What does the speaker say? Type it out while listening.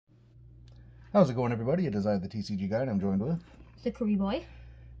How's it going, everybody? It is I, the TCG Guy, and I'm joined with the Kirby Boy.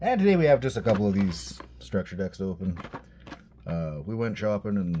 And today we have just a couple of these structure decks to open. We went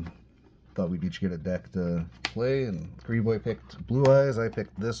shopping and thought we'd each get a deck to play, and Kirby Boy picked Blue Eyes. I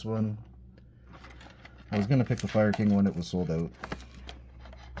picked this one. I was gonna pick the Fire King when it was sold out.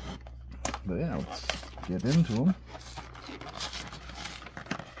 But yeah, let's get into them.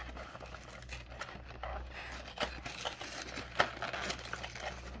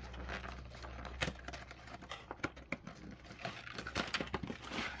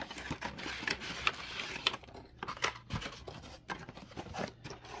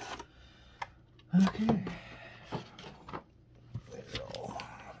 Okay. There we go.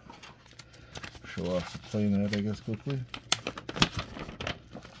 Show off the playmat, I guess, quickly.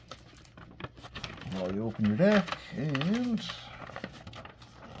 While you open your deck, and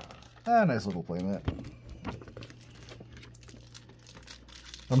a nice little playmat.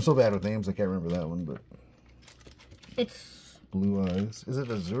 I'm so bad with names, I can't remember that one, but It's Blue Eyes. Is it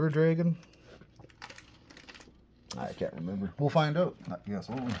Azure Dragon? I can't remember. We'll find out. Yes,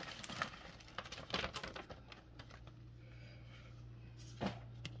 won't we?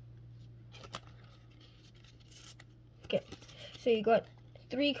 okay. So you got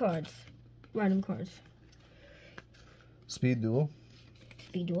 3 cards, random cards. Speed Duel,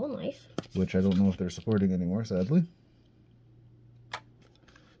 Speed Duel, nice. which I don't know if they're supporting anymore, sadly.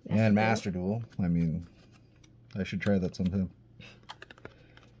 And Master Duel. I mean, I should try that sometime.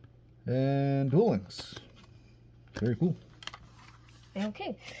 And Duel Links. Very cool.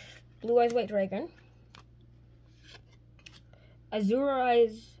 Okay. Blue Eyes White Dragon. Azure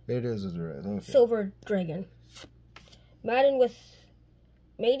Eyes It is Azure Eyes. Okay. Silver Dragon. Maiden with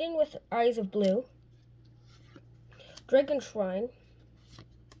Eyes of Blue. Dragon Shrine.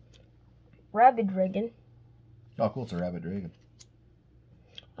 Rabid Dragon. Oh, cool. It's a Rabbit Dragon.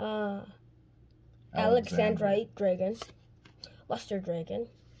 Alexandrite Dragon. Luster Dragon.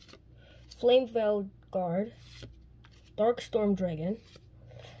 Flameveil Guard. Darkstorm Dragon.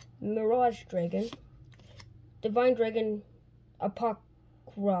 Mirage Dragon. Divine Dragon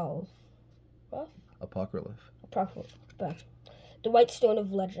Apocryph. Apocryph. The White Stone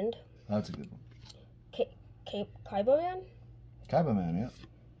of Legend. That's a good one. Kaiba-Man. Kaiba-Man, yeah.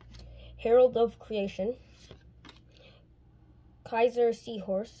 Herald of Creation. Kaiser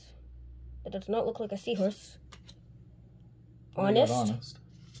Seahorse. That does not look like a seahorse. Honest.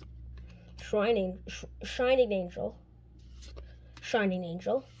 Shining Angel. Shining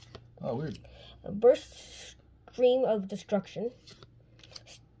Angel. Oh, weird. A Burst Stream of Destruction.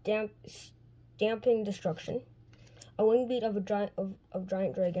 Stamping Destruction. A Wingbeat of a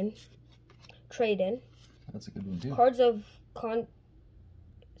Giant Dragon. Trade-in. That's a good one, too. Cards of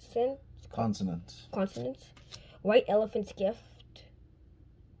Consonants. White Elephant's Gift.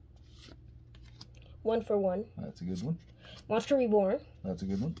 1 for 1. That's a good one. Monster Reborn. That's a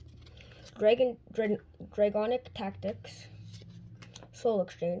good one. Dragonic Tactics. Soul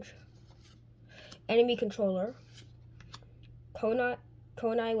Exchange. Enemy Controller.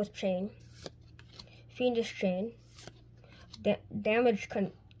 Konai with Chain. Fiendish Chain. Damage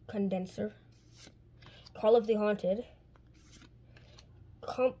Condenser. Call of the Haunted.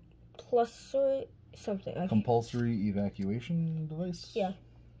 Compulsory Evacuation Device? Yeah.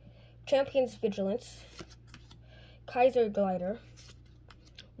 Champion's Vigilance. Kaiser Glider.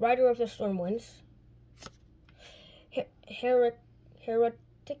 Rider of the Stormwinds. Heretic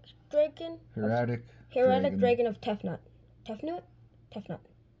Dragon? Heretic Dragon of Tefnut.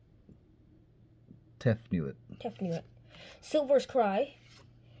 Tefnuit. Silver's Cry.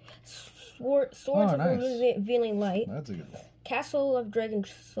 Swords of Revealing Light. That's a good one. Castle of Dragon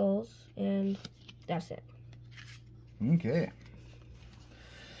Souls. And that's it. Okay.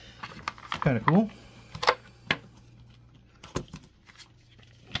 Kind of cool.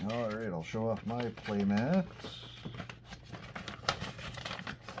 Alright, I'll show off my playmat.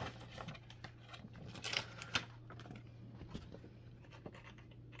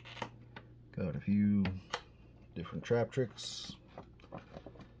 Got a few different Traptrix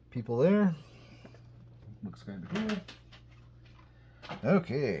people there. Looks kind of cool.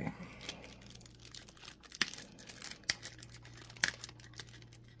 Okay.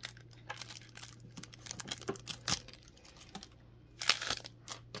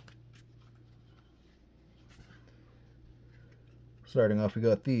 Starting off, we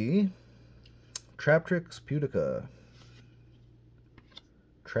got the Traptrix Pudica,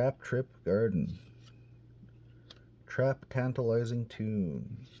 Trap Trip Garden, Trap Tantalizing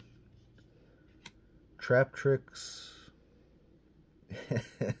Tune, Traptrix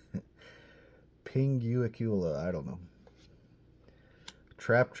Pinguicula, I don't know.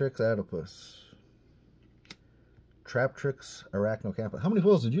 Traptrix Adipus, Traptrix Arachnocampa. How many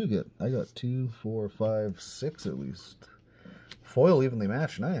foils did you get? I got 2, 4, 5, 6 at least. Foil evenly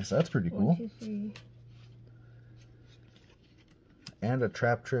matched. Nice. That's pretty cool. 1, 2, 3. And a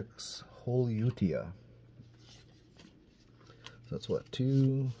Traptrix Holiutia. So that's what?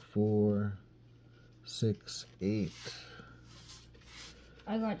 2, 4, 6, 8.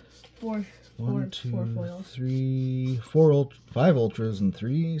 I got 4 foils. 3, 5 ultras and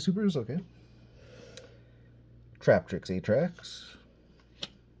 3 supers. Okay. Traptrix Atrax.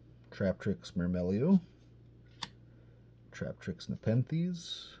 Traptrix Mermelio. Traptrix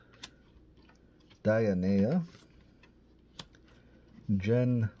Nepenthes. Dianea.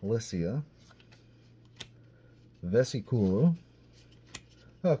 Genlycia. Vesiculo.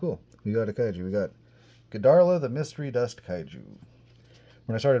 Oh, cool. We got a kaiju. We got Godarla, the Mystery Dust Kaiju.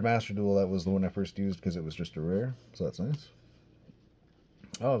 When I started Master Duel, that was the one I first used because it was just a rare. So that's nice.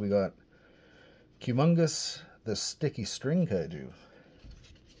 Oh, we got Humongous, the Sticky String Kaiju.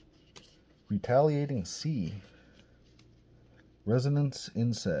 Retaliating Sea. Resonance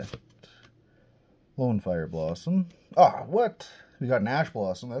Insect. Lone Fire Blossom. Ah, what? We got an Ash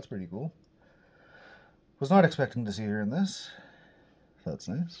Blossom. That's pretty cool. Was not expecting to see her in this. That's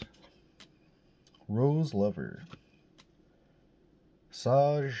nice. Rose Lover.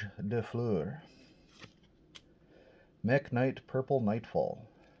 Sage de Fleur. Mech Knight Purple Nightfall.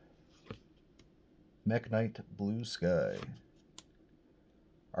 Mech Knight Blue Sky.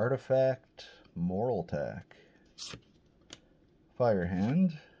 Artifact Moral Tack. Fire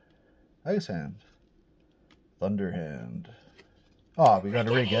Hand. Ice Hand. Thunder Hand. Ah, we got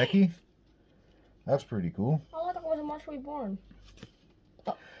a Regeki. That's pretty cool. Oh, I thought it was a March Reborn.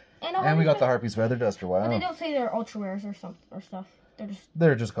 Oh, and we got the Harpy's Feather Duster. Wow. But they don't say they're ultra rares or stuff.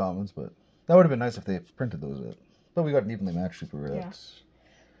 They're just commons, but that would have been nice if they printed those out. But we got an evenly matched super rare. Yeah.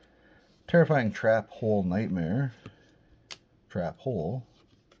 Terrifying Trap Hole Nightmare. Trap Hole.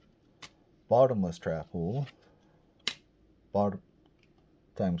 Bottomless Trap Hole. Bottom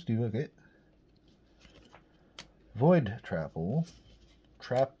times 2, okay. Void Trap Hole.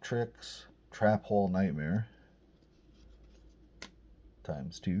 Traptrix Trap Hole Nightmare.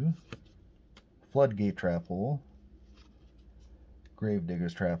 Times 2. Floodgate Trap Hole.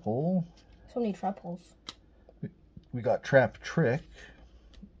 Gravedigger's Trap Hole. So many trap holes. We got Traptrix.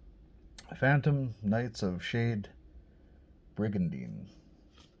 Phantom Knights of Shade Brigandine.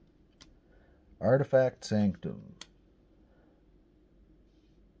 Artifact Sanctum.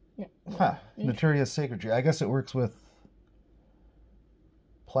 Yeah. Huh. Naturia's Sacred Tree. I guess it works with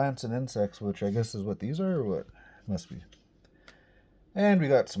plants and insects, which I guess is what these are, or what? Must be. And we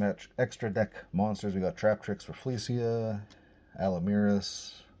got some extra deck monsters. We got Traptrix Rafflesia,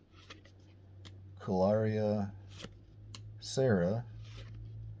 Alamiris, Cularia, Sarah.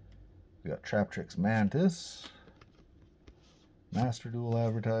 We got Traptrix Mantis, Master Duel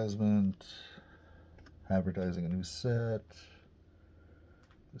advertisement, advertising a new set,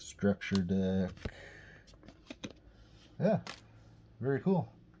 the structure deck. Yeah, very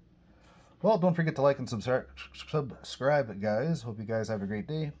cool. Well, don't forget to like and subscribe, guys. Hope you guys have a great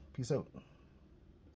day. Peace out.